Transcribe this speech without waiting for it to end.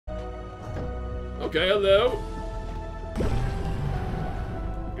Okay, hello.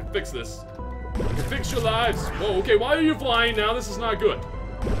 You can fix this. You can fix your lives. Whoa, okay, why are you flying now? This is not good.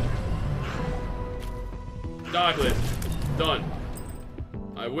 Die, please. Done.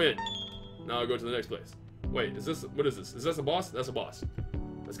 I win. Now I go to the next place. Wait, is this, what is this? Is this a boss? That's a boss.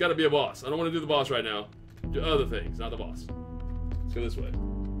 That's gotta be a boss. I don't want to do the boss right now. Do other things, not the boss. Let's go this way.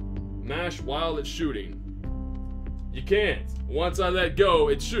 Mash while it's shooting. You can't. Once I let go,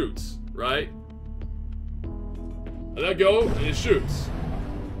 it shoots, right? I let go, and it shoots.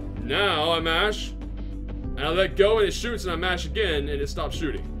 Now I mash, and I let go, and it shoots, and I mash again, and it stops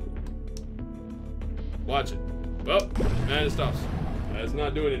shooting. Watch it. Well, and it stops. It's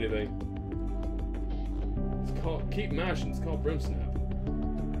not doing anything. It's called, keep mashing, it's called Brim Snap.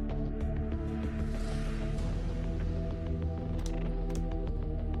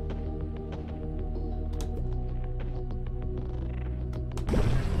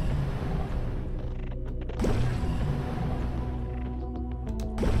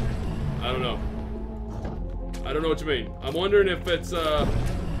 I don't know. I don't know what you mean. I'm wondering if it's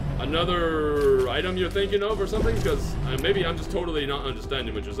another item you're thinking of or something, because maybe I'm just totally not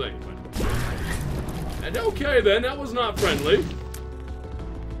understanding what you're saying. But... And okay then, that was not friendly.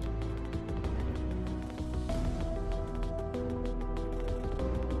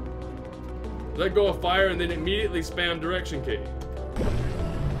 Let go of fire and then immediately spam direction key.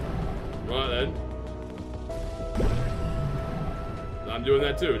 Right then. I'm doing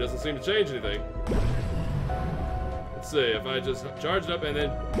that too. It doesn't seem to change anything. Let's see if I just charge it up and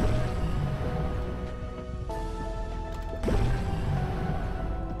then.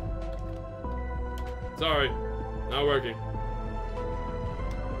 Sorry, not working.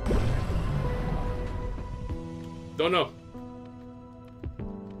 Don't know.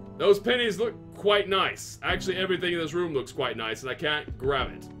 Those pennies look quite nice. Actually, everything in this room looks quite nice, and I can't grab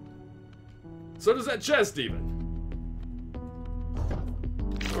it. So does that chest even.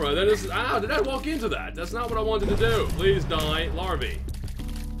 Alright, then this is. Ow, did I walk into that? That's not what I wanted to do. Please die, larvae.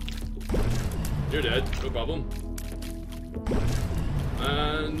 You're dead, no problem.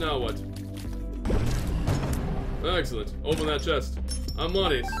 And now what? Excellent. Open that chest. And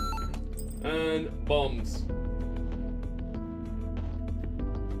monies. And bombs.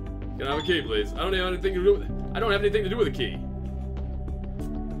 Can I have a key, please? I don't have anything to do with it. I don't have anything to do with a key.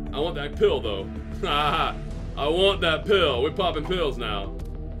 I want that pill, though. I want that pill. We're popping pills now.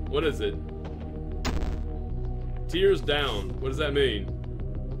 What is it? Tears down. What does that mean?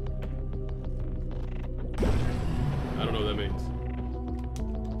 I don't know what that means.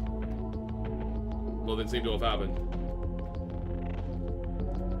 Nothing seemed to have happened.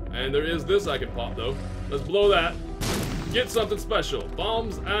 And there is this I can pop, though. Let's blow that. Get something special.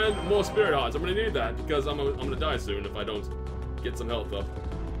 Bombs and more spirit hearts. I'm gonna need that because I'm gonna die soon if I don't get some health up.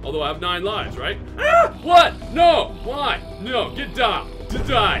 Although I have 9 lives, right? Ah! What? No! Why? No! Get down!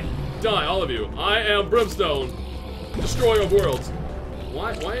 Die! Die, all of you. I am Brimstone, destroyer of worlds.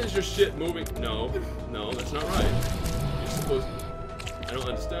 Why is your shit moving? No. No, that's not right. You're supposed... I don't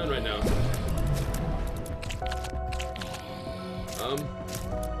understand right now.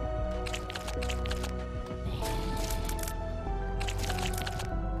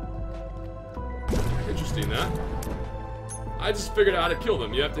 Interesting, that. I just figured out how to kill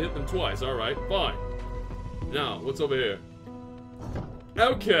them. You have to hit them twice. Alright, fine. Now, what's over here?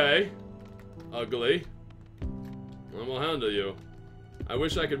 Okay. Ugly. I'm gonna handle you. I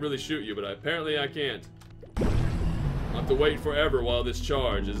wish I could really shoot you, but apparently I can't. I'll have to wait forever while this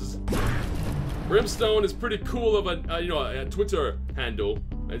charges. Brimstone is pretty cool of a Twitter handle.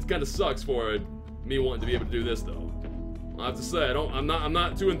 It kind of sucks for me wanting to be able to do this though. I have to say, I'm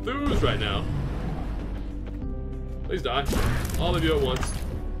not too enthused right now. Please die. All of you at once.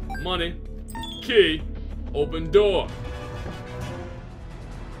 Money. Key. Open door.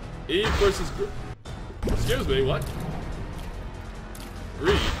 Eve versus... Excuse me, what?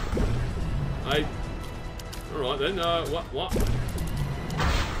 Greed. Alright then, what?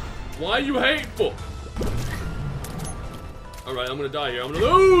 Why are you hateful? Alright, I'm gonna die here. I'm gonna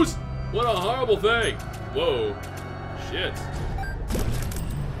lose! What a horrible thing. Whoa. Shit.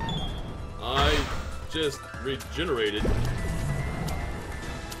 I just regenerated.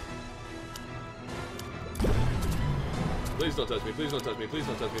 Please don't touch me, please don't touch me, please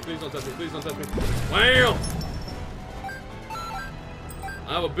don't touch me, please don't touch me, please don't touch me. Wham!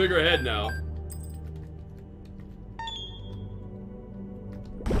 I have a bigger head now.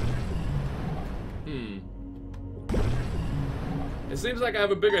 It seems like I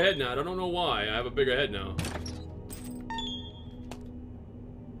have a bigger head now. I don't know why. I have a bigger head now.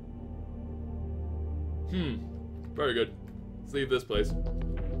 Very good. Let's leave this place.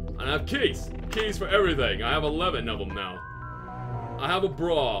 And I have keys. Keys for everything. I have 11 of them now. I have a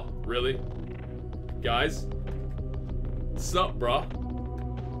bra. Really? Guys? Sup, brah?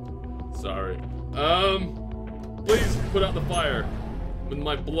 Sorry. Please put out the fire with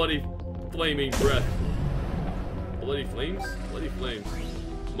my bloody flaming breath. Bloody flames? Bloody flames.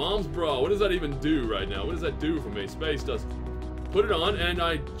 Mom's bra. What does that even do right now? What does that do for me? Space does. Put it on, and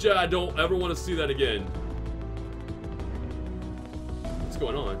I don't ever want to see that again. What's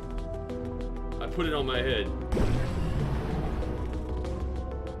going on? I put it on my head.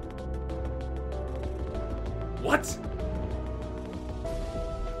 What?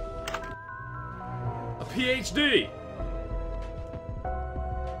 A PhD.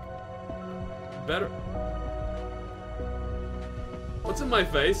 Better. What's in my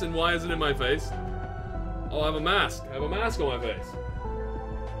face, and why is it in my face? Oh, I have a mask. I have a mask on my face.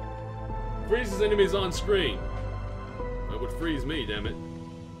 Freezes enemies on screen. That would freeze me, damn it.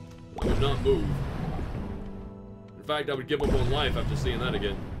 I would not move. In fact, I would give up on life after seeing that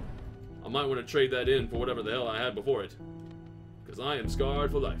again. I might want to trade that in for whatever the hell I had before it. Because I am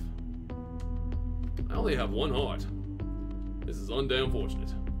scarred for life. I only have one heart. This is undamn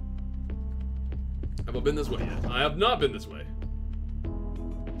fortunate. Have I been this way yet? I have not been this way.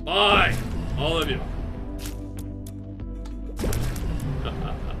 Bye! All of you.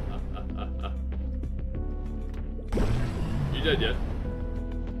 You dead yet?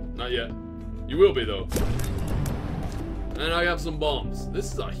 Not yet. You will be, though. And I have some bombs.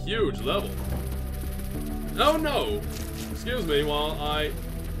 This is a huge level. Oh no! Excuse me while I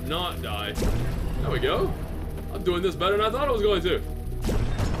not die. There we go. I'm doing this better than I thought I was going to.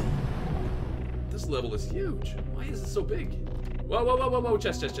 This level is huge. Why is it so big? Whoa, whoa, whoa, whoa, whoa.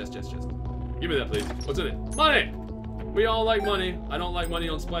 Chest, chest, chest, chest, chest. Give me that, please. What's in it? Money! We all like money. I don't like money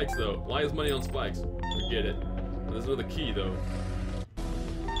on spikes, though. Why is money on spikes? Forget it. There's another key, though.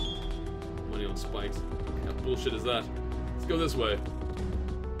 Money on spikes. What bullshit is that? Let's go this way.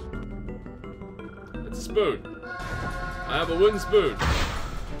 It's a spoon. I have a wooden spoon.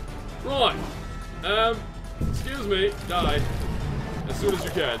 Right. Excuse me. Die. As soon as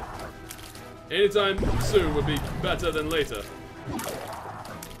you can. Anytime soon would be better than later.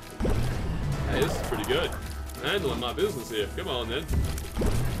 Hey, this is pretty good. Handling my business here. Come on, then.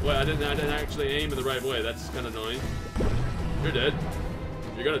 Wait, I didn't actually aim in the right way. That's kind of annoying. You're dead.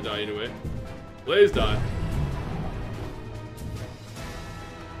 You're gonna die anyway. Please die.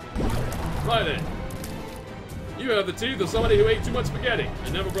 Right then. You have the teeth of somebody who ate too much spaghetti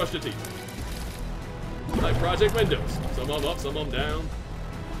and never brushed their teeth. Like Project Windows. Some of them up, some of them down.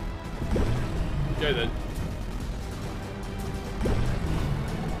 Okay then.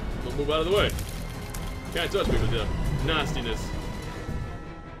 Don't move out of the way. Can't touch me with the nastiness.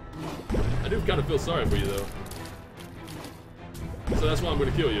 I do kind of feel sorry for you though. So that's why I'm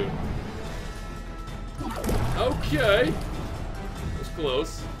gonna kill you. Okay. That's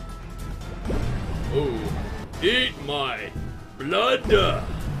close. Oh. Eat my blood.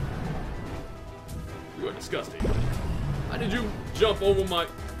 You are disgusting. How did you jump over my...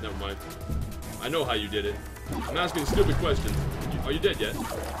 Never mind. I know how you did it. I'm asking stupid questions. Are you dead yet?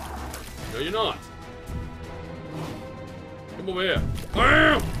 No, you're not. Come over here.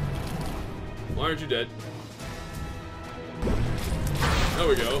 Why aren't you dead? There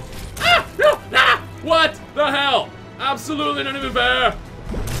we go. Ah! No! Ah! What the hell? Absolutely not even fair.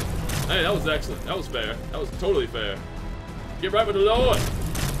 Hey, that was excellent. That was fair. That was totally fair. Get right with the Lord.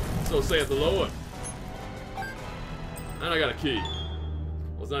 So saith the Lord. And I got a key.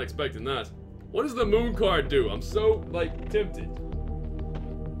 Was not expecting that. What does the moon card do? I'm so, like, tempted.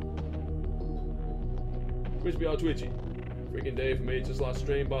 Twitch be all twitchy. Freaking day for me, just lost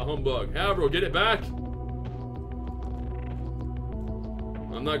strain by humbug. However, get it back.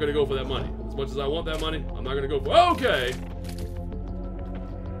 I'm not gonna go for that money. As much as I want that money, I'm not gonna go for. Okay.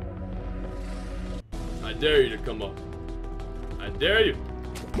 I dare you to come up. I dare you.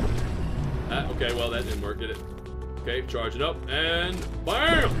 Okay, well that didn't work, did it? Okay, charge it up and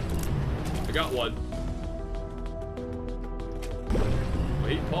BAM! I got one. Oh,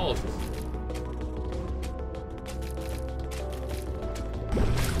 he pauses.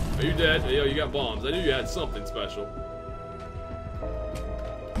 Are you dead? Yo, you got bombs. I knew you had something special.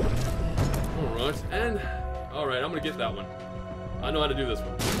 Alright, and... Alright, I'm gonna get that one. I know how to do this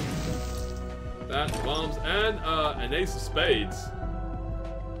one. That, bombs, and an ace of spades.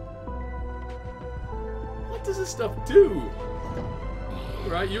 What does this stuff do?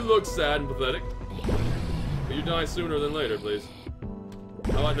 Alright, you look sad and pathetic. But you die sooner than later, please.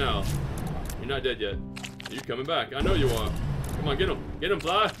 How about now? You're not dead yet. Are you coming back? I know you are. Come on, get him. Get him,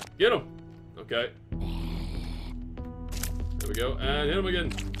 fly. Get him. Okay. There we go. And hit him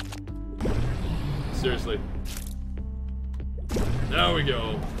again. seriously. There we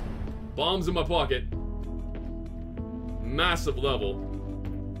go. Bombs in my pocket. Massive level.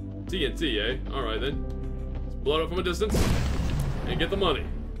 TNT, eh? Alright then. Let's blow it up from a distance. And get the money.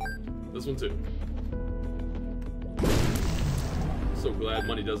 This one too. So glad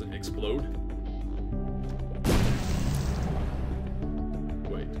money doesn't explode.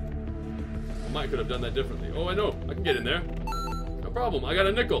 Wait. I might could have done that differently. Oh, I know. I can get in there. No problem. I got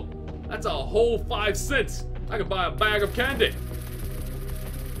a nickel. That's a whole 5 cents. I could buy a bag of candy.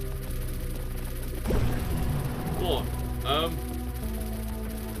 Come on.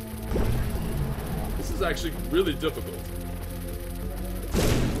 This is actually really difficult.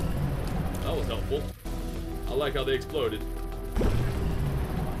 That was helpful. I like how they exploded.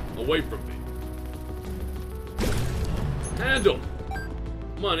 Away from me. Handle!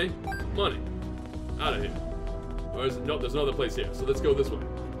 Money. Money. Out of here. Or is it? Nope, there's another place here. So let's go this way.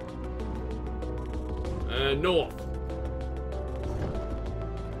 And north.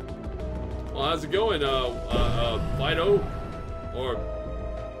 Well, how's it going? Fido? Or...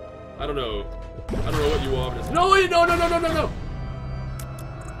 I don't know. I don't know what you are. No, wait, no, no, no, no, no, no!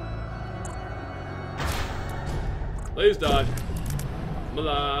 Please die. I'm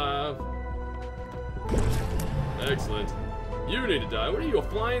alive. Excellent. You need to die. What are you, a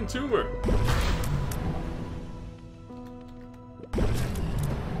flying tumor?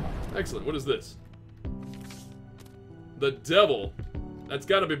 Excellent. What is this? The devil. That's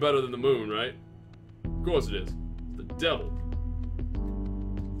got to be better than the moon, right? Of course it is. The devil.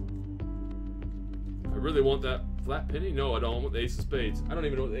 I really want that flat penny? No, I don't. I want the ace of spades. I don't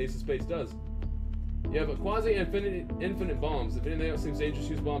even know what the ace of spades does. You have a quasi-infinite bombs. If anything else seems dangerous,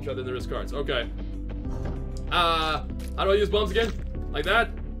 use bombs rather than the risk cards. Okay. How do I use bombs again? Like that?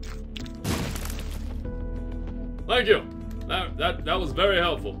 Thank you. That was very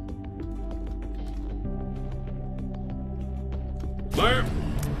helpful. Fire.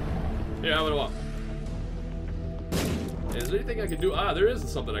 Here, have it walk. Is there anything I can do? Ah, there is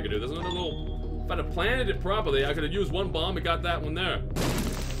something I can do. There's another little... If I'd have planted it properly, I could have used one bomb and got that one there.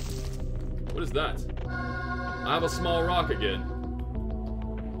 What is that? I have a small rock again.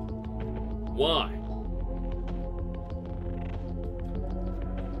 Why?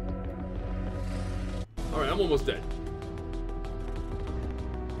 Alright, I'm almost dead.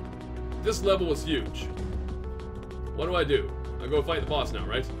 This level was huge. What do? I go fight the boss now,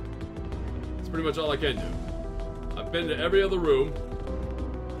 right? That's pretty much all I can do. I've been to every other room.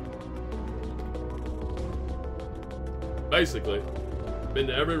 Basically. Been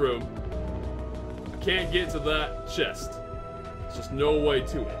to every room. I can't get to that chest. There's just no way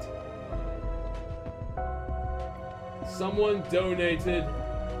to it. Someone donated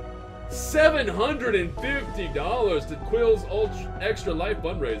 $750 to Quill's Extra Life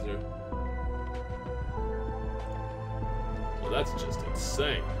fundraiser. Well, that's just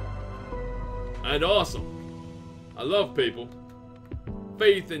insane. And awesome. I love people.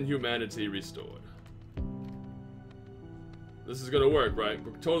 Faith in humanity restored. This is gonna work, right?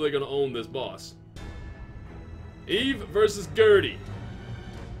 We're totally gonna own this boss. Eve versus Gurdy.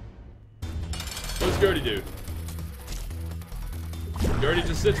 What does Gurdy do? Gurdy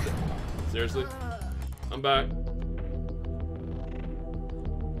just sits there. Seriously? I'm back.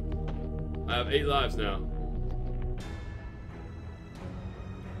 I have 8 lives now.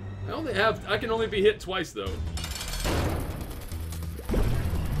 I can only be hit twice though.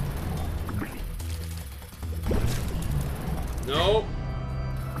 No.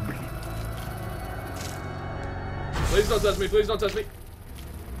 Please don't touch me, please don't touch me.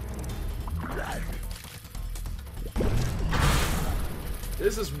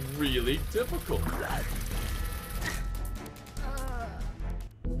 This is really difficult.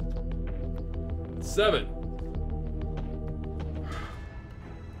 Seven.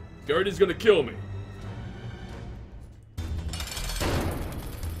 Gurdy's gonna kill me.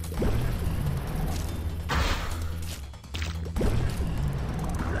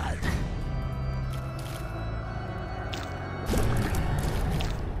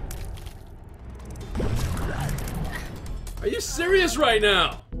 Are you serious right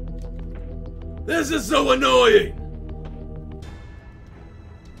now? This is so annoying.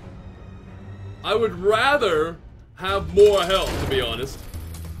 I would rather have more health, to be honest.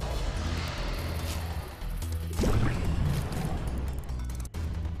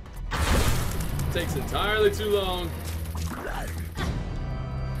 Takes entirely too long.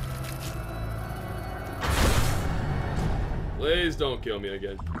 Please don't kill me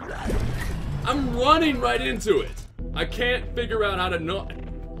again. I'm running right into it. I can't figure out how to not.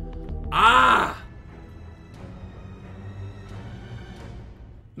 Ah!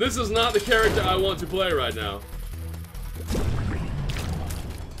 This is not the character I want to play right now.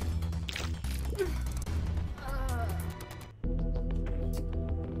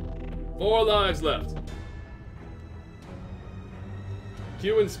 Four lives left.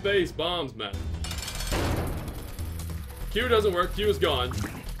 Q in space bombs, man. Q doesn't work. Q is gone.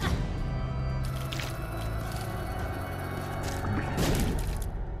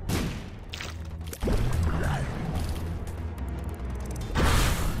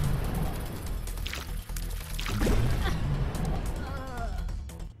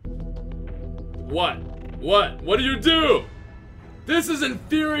 What do you do? This is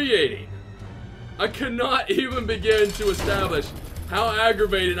infuriating. I cannot even begin to establish how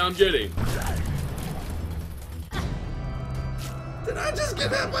aggravated I'm getting. Did I just get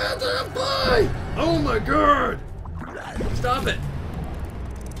hit by a damn fly? Oh my god! Stop it!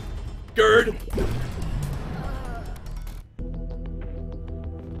 Gurd!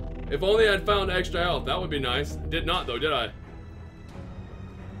 If only I'd found extra health, that would be nice. Did not though, did I?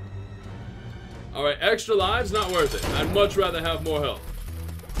 Alright, extra lives, not worth it. I'd much rather have more health.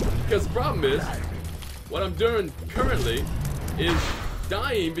 Because the problem is, what I'm doing currently is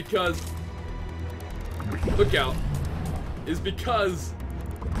dying because, look out, is because,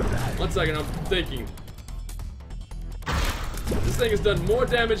 one second, I'm thinking. This thing has done more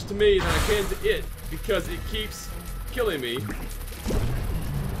damage to me than I can to it because it keeps killing me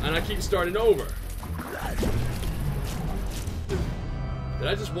and I keep starting over. Did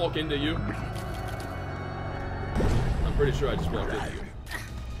I just walk into you? I'm pretty sure I just walked into you.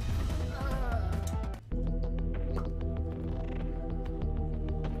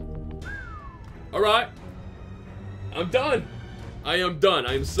 Alright. I'm done. I am done.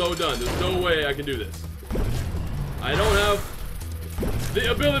 I am so done. There's no way I can do this. I don't have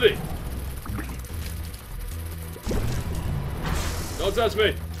the ability. Don't touch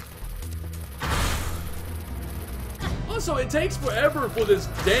me. Also, it takes forever for this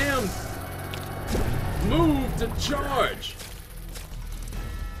damn move to charge.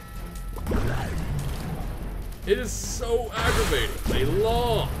 It is so aggravating. They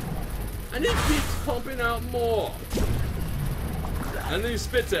long. And it keeps pumping out more. And then he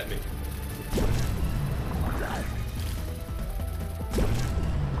spits at me.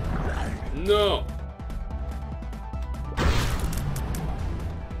 No.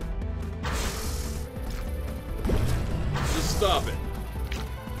 Just stop it.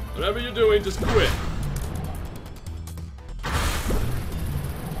 Whatever you're doing, just quit.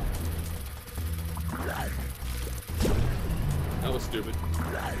 That was stupid.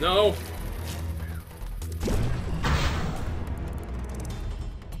 No.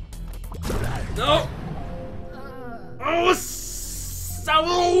 No! Oh, so...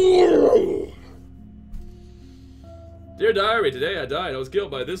 Dear diary, today I died. I was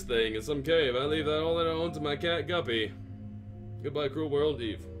killed by this thing in some cave. I leave that all that I own to my cat Guppy. Goodbye, cruel world,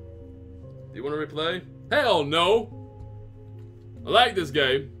 Eve. Do you want to replay? Hell no! I like this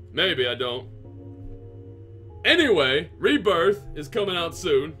game. Maybe I don't. Anyway, Rebirth is coming out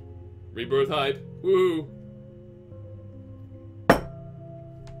soon. Rebirth hype. Woohoo!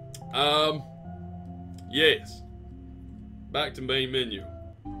 Yes. Back to main menu.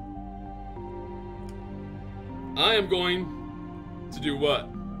 I am going to do what?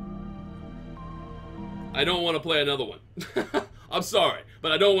 I don't want to play another one. I'm sorry,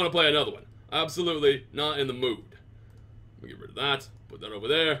 but I don't want to play another one. Absolutely not in the mood. Let me get rid of that. Put that over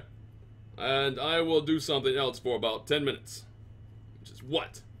there. And I will do something else for about 10 minutes. Which is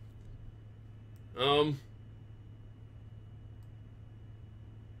what?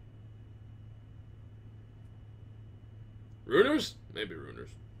 Runers? Maybe Runers.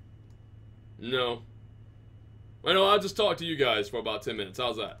 No. Well, no, I'll just talk to you guys for about 10 minutes.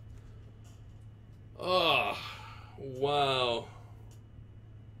 How's that? Oh, wow.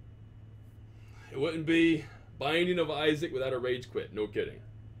 It wouldn't be Binding of Isaac without a rage quit. No kidding.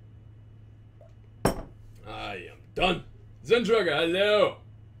 I am done. Zentrugger, hello.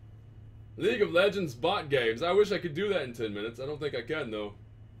 League of Legends bot games. I wish I could do that in 10 minutes. I don't think I can, though.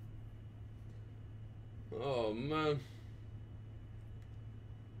 Oh, man.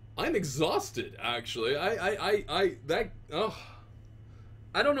 I'm exhausted, actually. I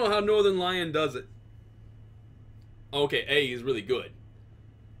don't know how Northern Lion does it. Okay, A, he's really good.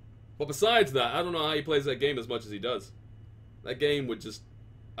 But besides that, I don't know how he plays that game as much as he does. That game would just...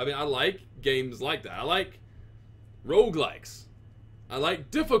 I mean, I like games like that. I like roguelikes. I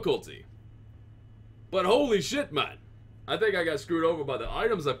like difficulty. But holy shit, man. I think I got screwed over by the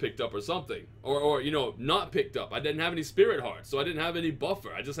items I picked up or something. Or, you know, not picked up. I didn't have any spirit hearts, so I didn't have any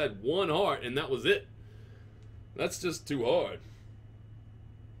buffer. I just had one heart, and that was it. That's just too hard.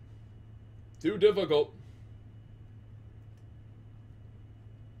 Too difficult.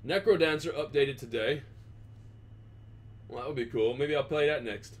 Necrodancer updated today. Well, that would be cool. Maybe I'll play that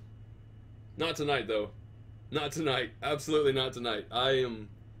next. Not tonight, though. Not tonight. Absolutely not tonight. I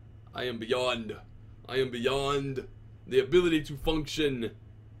am beyond. I am beyond the ability to function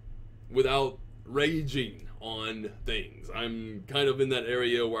without raging on things. I'm kind of in that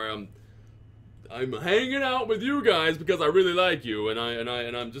area where I'm hanging out with you guys because I really like you, and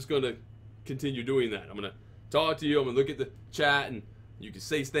I'm just gonna continue doing that. I'm gonna talk to you. I'm gonna look at the chat, and you can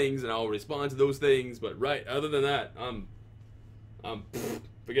say things, and I'll respond to those things. But right, other than that,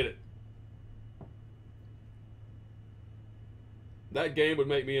 forget it. That game would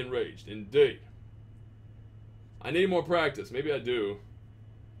make me enraged, indeed. I need more practice. Maybe I do.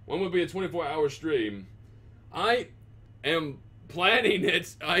 When would be a 24-hour stream? I am planning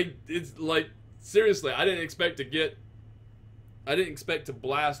it. It's like, seriously, I didn't expect to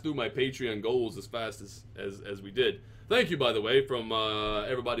blast through my Patreon goals as fast as we did. Thank you, by the way, from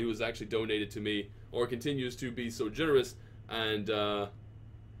everybody who has actually donated to me or continues to be so generous and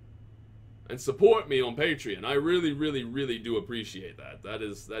support me on Patreon. I really, really, really do appreciate that. That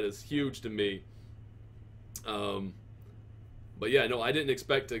is huge to me. But yeah, no, I didn't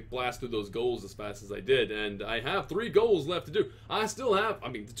expect to blast through those goals as fast as I did, and I have 3 goals left to do. I still have, I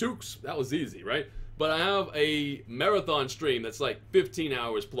mean, the Tukes, that was easy, right? But I have a marathon stream that's like 15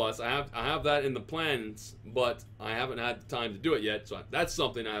 hours plus. I have that in the plans, but I haven't had the time to do it yet, so that's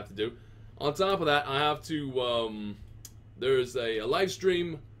something I have to do. On top of that, I have to, there's a live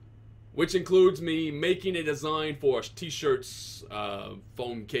stream which includes me making a design for t-shirts,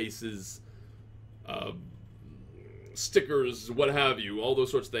 phone cases, stickers, what have you, all those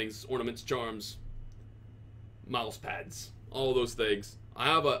sorts of things, ornaments, charms, mouse pads, all those things. I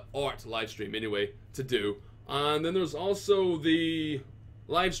have an art live stream anyway to do. And then there's also the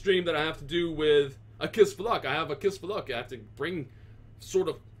live stream that I have to do with A Kiss for Luck. I have A Kiss for Luck. I have to bring, sort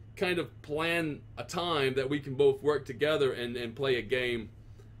of, kind of plan a time that we can both work together and play a game.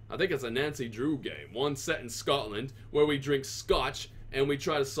 I think it's a Nancy Drew game, one set in Scotland, where we drink scotch and we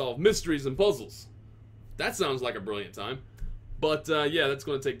try to solve mysteries and puzzles. That sounds like a brilliant time. But yeah, that's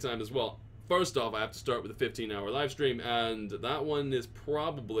going to take time as well. First off, I have to start with a 15-hour live stream, and that one is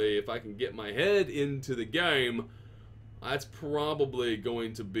probably, if I can get my head into the game, that's probably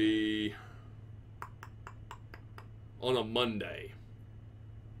going to be on a Monday.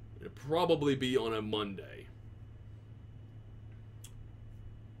 It'll probably be on a Monday.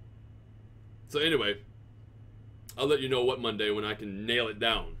 So anyway, I'll let you know what Monday when I can nail it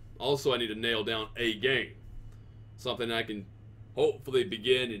down. Also, I need to nail down a game. Something I can hopefully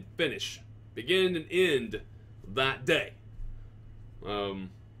begin and finish. Begin and end that day. Or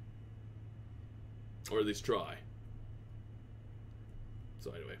at least try.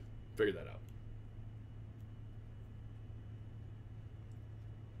 So anyway, figure that out.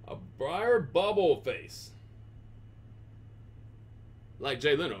 A Briar bubble face. Like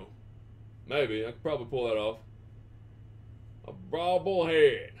Jay Leno. Maybe, I could probably pull that off. A bobble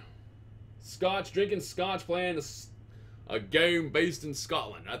head. Scotch, drinking scotch, playing a game based in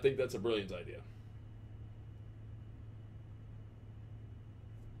Scotland. I think that's a brilliant idea.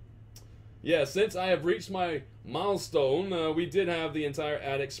 Yeah, since I have reached my milestone, we did have the entire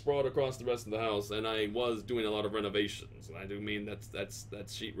attic sprawled across the rest of the house, and I was doing a lot of renovations. And I do mean that's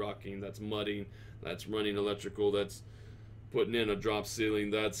sheetrocking, that's mudding, that's running electrical, that's putting in a drop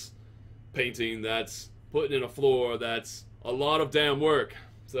ceiling, that's painting, that's putting in a floor, that's a lot of damn work.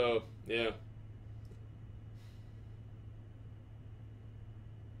 So, yeah.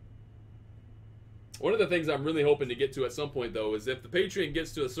 One of the things I'm really hoping to get to at some point, though, is if the Patreon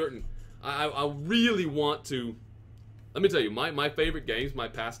gets to a certain... I really want to... Let me tell you, my favorite games, my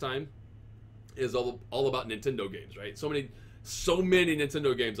pastime, is all about Nintendo games, right? So many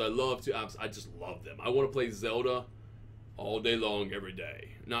Nintendo games I love to... I just love them. I want to play Zelda all day long, every day.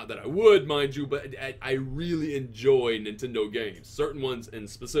 Not that I would, mind you, but I really enjoy Nintendo games. Certain ones in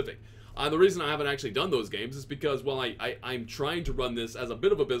specific. The reason I haven't actually done those games is because, well, I'm trying to run this as a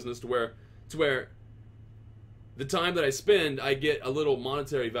bit of a business to where the time that I spend, I get a little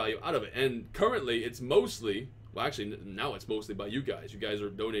monetary value out of it. And currently, it's mostly, well, actually, now it's mostly by you guys. You guys are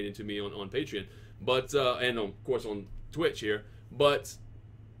donating to me on Patreon, but and of course on Twitch here. But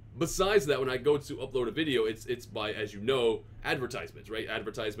besides that, when I go to upload a video, it's by, as you know, advertisements, right?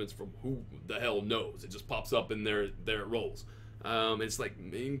 Advertisements from who the hell knows. It just pops up and there it rolls. It's like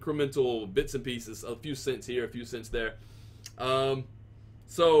incremental bits and pieces, a few cents here, a few cents there.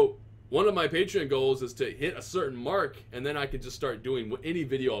 So one of my Patreon goals is to hit a certain mark, and then I can just start doing any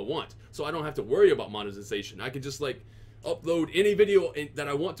video I want. So I don't have to worry about monetization. I can just like upload any video that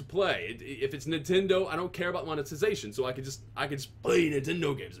I want to play. If it's Nintendo, I don't care about monetization, so I can just play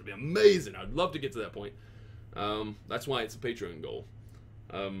Nintendo games. It'd be amazing. I'd love to get to that point. That's why it's a Patreon goal.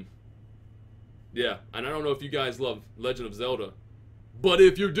 Yeah, and I don't know if you guys love Legend of Zelda, but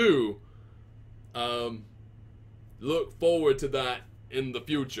if you do, look forward to that in the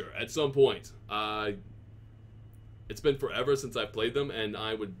future at some point. It's been forever since I played them, and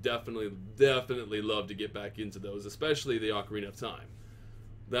I would definitely love to get back into those, especially the Ocarina of Time.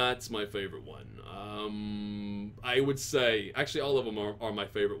 That's my favorite one. I would say, actually all of them are my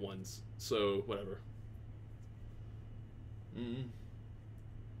favorite ones, so whatever.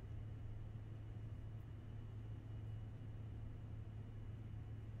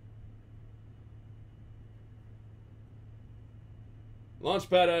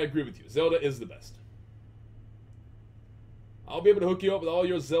 Launchpad, I agree with you. Zelda is the best. I'll be able to hook you up with all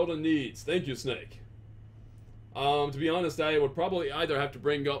your Zelda needs. Thank you, Snake. To be honest, I would probably either have to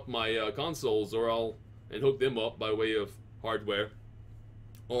bring up my consoles and hook them up by way of hardware,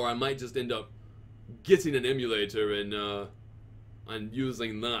 or I might just end up getting an emulator and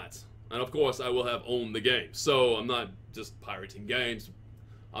using that. And of course, I will have owned the game, so I'm not just pirating games.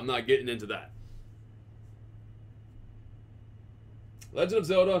 I'm not getting into that. Legend of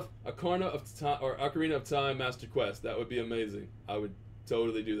Zelda, Ocarina of Time Master Quest. That would be amazing. I would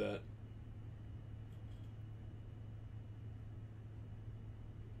totally do that.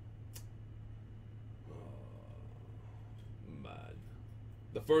 Oh, man.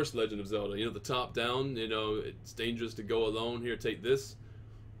 The first Legend of Zelda, you know, the top down, you know, it's dangerous to go alone. Here, take this.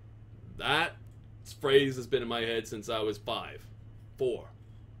 That phrase has been in my head since I was 4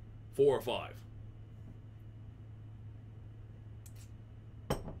 or 5.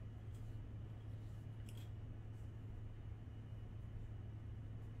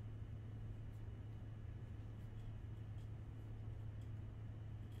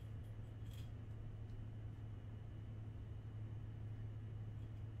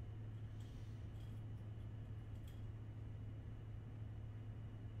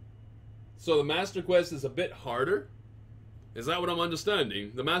 So the Master Quest is a bit harder? Is that what I'm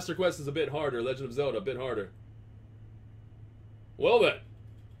understanding? The Master Quest is a bit harder, Legend of Zelda a bit harder. Well then.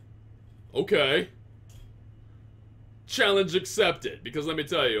 Okay. Challenge accepted, because let me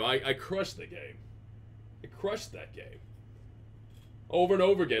tell you, I crushed the game. I crushed that game. Over and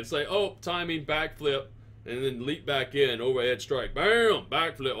over again. It's like, oh, timing, backflip, and then leap back in, overhead strike. Bam!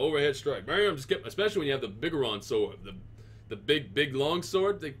 Backflip, overhead strike. Bam! Just get, especially when you have the Bigoron sword, the big long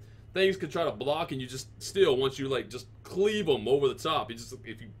sword. Things could try to block, and you just still, once you like just cleave them over the top, you just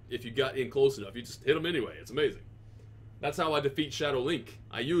if you got in close enough, you just hit them anyway. It's amazing. That's how I defeat Shadow Link.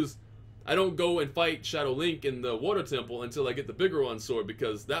 I don't go and fight Shadow Link in the Water Temple until I get the Bigoron sword,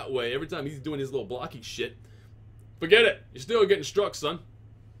 because that way, every time he's doing his little blocky shit, forget it. You're still getting struck, son.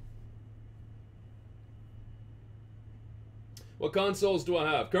 What consoles do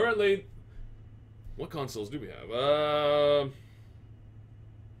I have currently? What consoles do we have?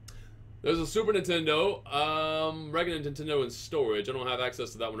 There's a Super Nintendo, regular Nintendo in storage. I don't have access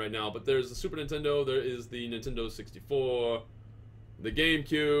to that one right now, but there's a Super Nintendo, there is the Nintendo 64, the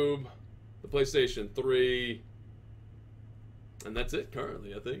GameCube, the PlayStation 3, and that's it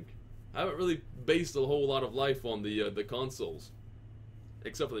currently, I think. I haven't really based a whole lot of life on the consoles,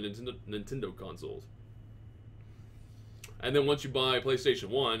 except for the Nintendo consoles. And then once you buy PlayStation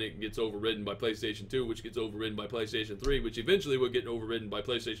 1, it gets overridden by PlayStation 2, which gets overridden by PlayStation 3, which eventually will get overridden by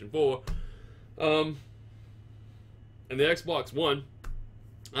PlayStation 4. And the Xbox One,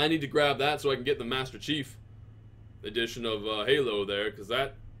 I need to grab that so I can get the Master Chief edition of Halo there, because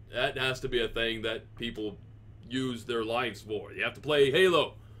that has to be a thing that people use their lives for. You have to play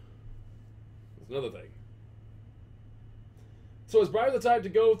Halo. That's another thing. So is Briar the type to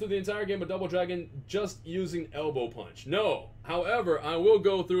go through the entire game of Double Dragon just using Elbow Punch? No. However, I will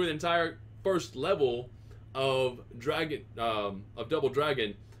go through the entire first level of Double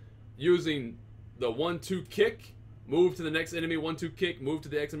Dragon using the 1-2 kick, move to the next enemy, 1-2 kick, move to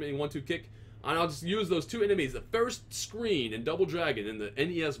the next enemy, 1-2 kick. And I'll just use those two enemies. The first screen in Double Dragon, in the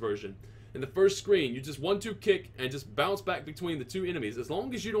NES version, in the first screen, you just 1-2 kick and just bounce back between the two enemies. As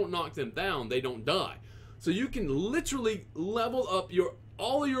long as you don't knock them down, they don't die. So you can literally level up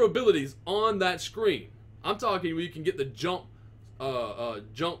all of your abilities on that screen. I'm talking where you can get the jump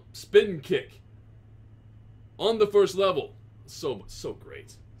spin kick on the first level. So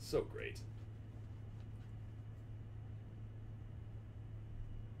great. So great.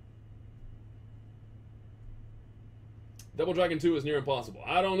 Double Dragon 2 is near impossible.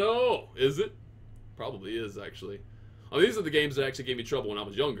 I don't know. Is it? Probably is, actually. Oh, these are the games that actually gave me trouble when I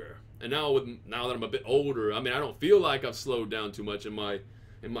was younger. And now that I'm a bit older, I mean, I don't feel like I've slowed down too much in my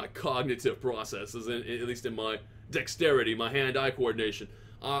cognitive processes, at least in my dexterity, my hand-eye coordination.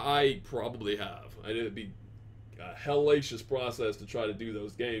 I probably have. It'd be a hellacious process to try to do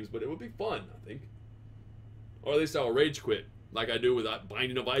those games, but it would be fun, I think. Or at least I'll rage quit, like I do with that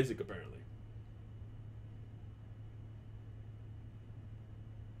Binding of Isaac, apparently.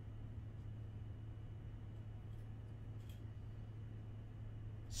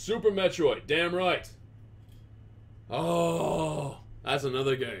 Super Metroid, damn right. Oh, that's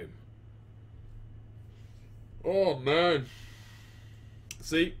another game. Oh, man.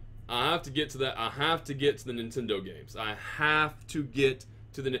 See, I have to get to that. I have to get to the Nintendo games. I have to get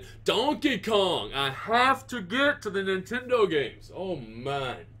to the Donkey Kong. I have to get to the Nintendo games. Oh,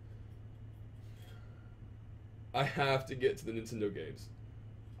 man. I have to get to the Nintendo games.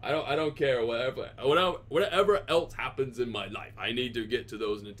 I don't care whatever else happens in my life. I need to get to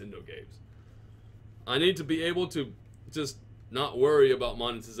those Nintendo games. I need to be able to just not worry about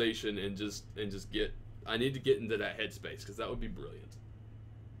monetization and just get. I need to get into that headspace because that would be brilliant.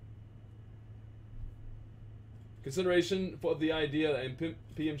 Consideration for the idea and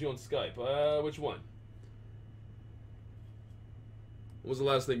PMG on Skype. Which one? What was the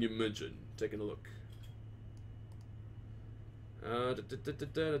last thing you mentioned? Taking a look. Oh,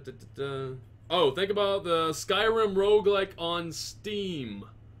 think about the Skyrim roguelike on Steam.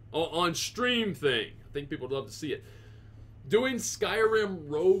 Oh, on stream thing. I think people would love to see it. Doing Skyrim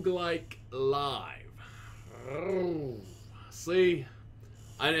roguelike live. Oh, see?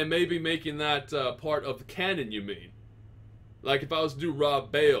 And maybe making that part of the canon, you mean? Like if I was to do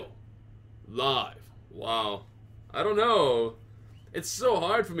Rob Bale live. Wow. I don't know. It's so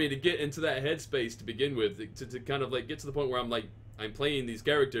hard for me to get into that headspace to begin with, to kind of like get to the point where I'm playing these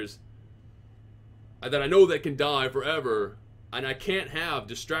characters that I know that can die forever, and I can't have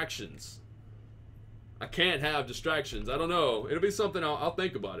distractions. I can't have distractions. I don't know. It'll be something I'll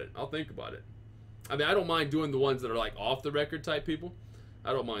think about it. I'll think about it. I mean, I don't mind doing the ones that are like off the record type people.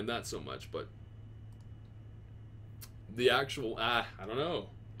 I don't mind that so much, but the actual I don't know.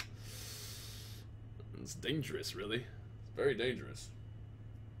 It's dangerous, really. Very dangerous.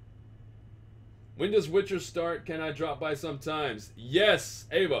 When does Witcher start? Can I drop by sometimes? Yes,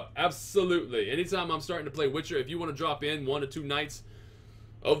 Ava, absolutely. Anytime I'm starting to play Witcher, if you want to drop in 1 or 2 nights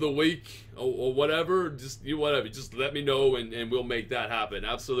of the week or whatever, just let me know and we'll make that happen.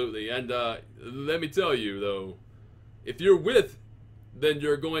 Absolutely. And let me tell you though, if you're with, then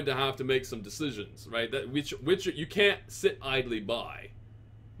you're going to have to make some decisions, right? That Witcher, you can't sit idly by.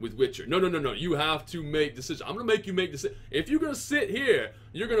 With Witcher. No. You have to make decisions. I'm going to make you make decisions. If you're going to sit here,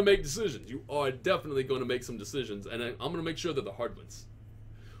 you're going to make decisions. You are definitely going to make some decisions. And I'm going to make sure that the hard ones.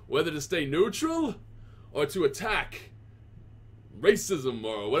 Whether to stay neutral or to attack racism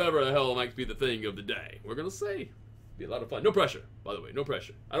or whatever the hell might be the thing of the day. We're going to say. Be a lot of fun. No pressure, by the way. No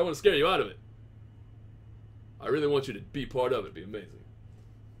pressure. I don't want to scare you out of it. I really want you to be part of it. It'd be amazing.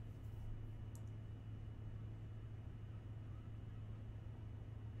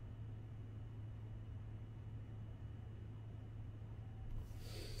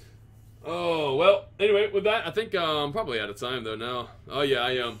 Oh, well, anyway, with that, I think I'm probably out of time, though, now. Oh, yeah,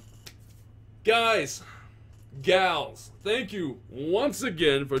 I am. Guys, gals, thank you once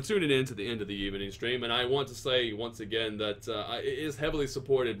again for tuning in to the end of the evening stream, and I want to say once again that it is heavily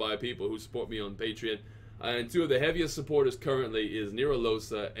supported by people who support me on Patreon, and 2 of the heaviest supporters currently is Nero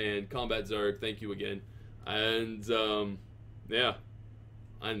Losa and Combat Zerg. Thank you again. And, yeah.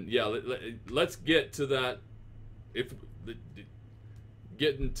 And, yeah, let's get to that.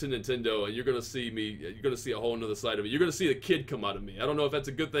 Getting to Nintendo, and you're gonna see me. You're gonna see a whole nother side of it. You're gonna see the kid come out of me. I don't know if that's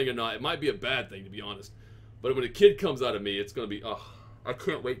a good thing or not. It might be a bad thing, to be honest. But when a kid comes out of me, it's gonna be. Oh, I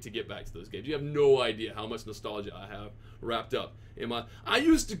can't wait to get back to those games. You have no idea how much nostalgia I have wrapped up in my. I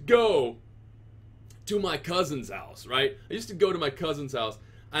used to go to my cousin's house, right? I used to go to my cousin's house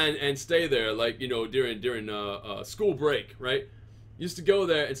and stay there, like during school break, right? Used to go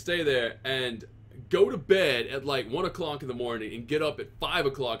there and stay there and go to bed at like 1 o'clock in the morning and get up at 5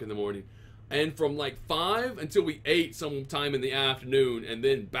 o'clock in the morning, and from like 5 until we ate sometime in the afternoon, and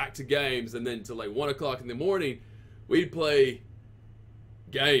then back to games, and then to like 1 o'clock in the morning we'd play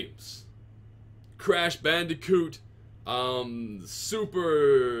games. Crash Bandicoot,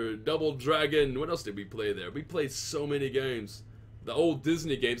 Super Double Dragon. What else did we play there? We played so many games. The old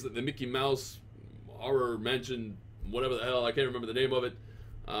Disney games, like the Mickey Mouse Horror Mansion, whatever the hell, I can't remember the name of it.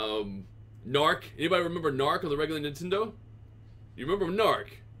 Narc. Anybody remember Narc on the regular Nintendo? You remember Narc?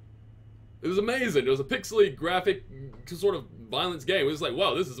 It was amazing. It was a pixely graphic sort of violence game. It was like,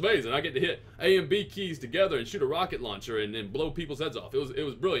 wow, this is amazing. I get to hit A and B keys together and shoot a rocket launcher and blow people's heads off. It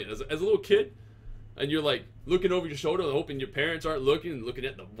was brilliant. As a little kid, and you're like looking over your shoulder, hoping your parents aren't looking, and looking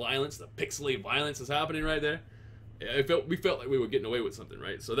at the violence, the pixely violence that's happening right there. We felt like we were getting away with something,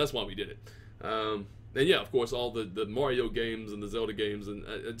 right? So that's why we did it. And yeah, of course, all the Mario games and the Zelda games and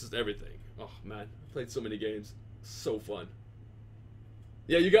just everything. Oh man, I played so many games. So fun.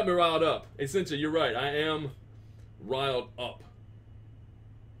 Yeah, you got me riled up. Hey, Cincha, you're right. I am riled up.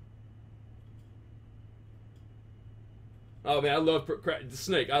 Oh man, I love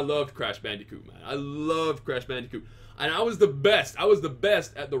Snake. I loved Crash Bandicoot, man. I loved Crash Bandicoot, and I was the best. I was the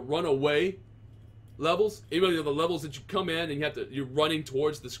best at the runaway levels. Even the levels that you come in and you're running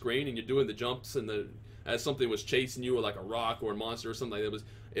towards the screen and you're doing the jumps and as something was chasing you or like a rock or a monster or something like that.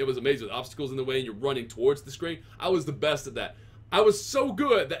 It was amazing with obstacles in the way and you're running towards the screen. I was the best at that. I was so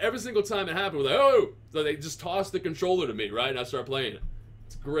good that every single time it happened, we're like, oh! So they just tossed the controller to me, right? And I started playing it.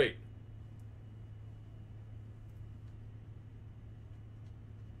 It's great.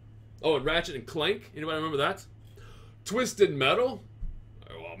 Oh, and Ratchet and Clank. Anybody remember that? Twisted Metal?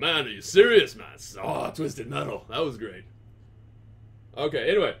 Oh, man, are you serious, man? Oh, Twisted Metal. That was great. Okay,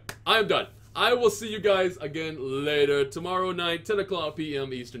 anyway, I am done. I will see you guys again later. Tomorrow night, 10 o'clock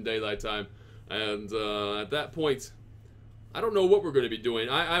p.m. Eastern Daylight Time. And at that point, I don't know what we're going to be doing.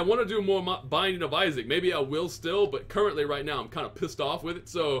 I want to do more Binding of Isaac. Maybe I will still, but currently right now I'm kind of pissed off with it.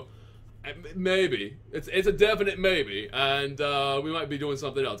 So maybe it's a definite maybe, and we might be doing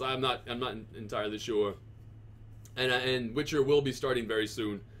something else. I'm not entirely sure. And Witcher will be starting very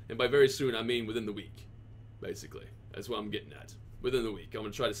soon, and by very soon I mean within the week. Basically, that's what I'm getting at. Within the week, I'm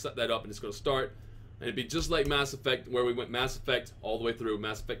gonna try to set that up, and it's gonna start. And it'd be just like Mass Effect, where we went Mass Effect all the way through,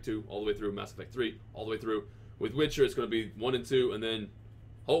 Mass Effect 2 all the way through, Mass Effect 3 all the way through. With Witcher, it's going to be 1 and 2, and then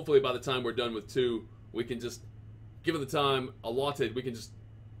hopefully by the time we're done with 2, we can just, given the time allotted, we can just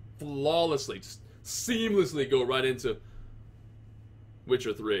flawlessly, just seamlessly go right into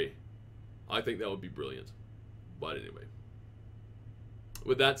Witcher 3. I think that would be brilliant. But anyway.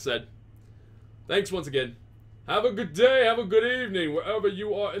 With that said, thanks once again. Have a good day, have a good evening, wherever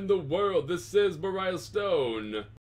you are in the world. This is Briarstone.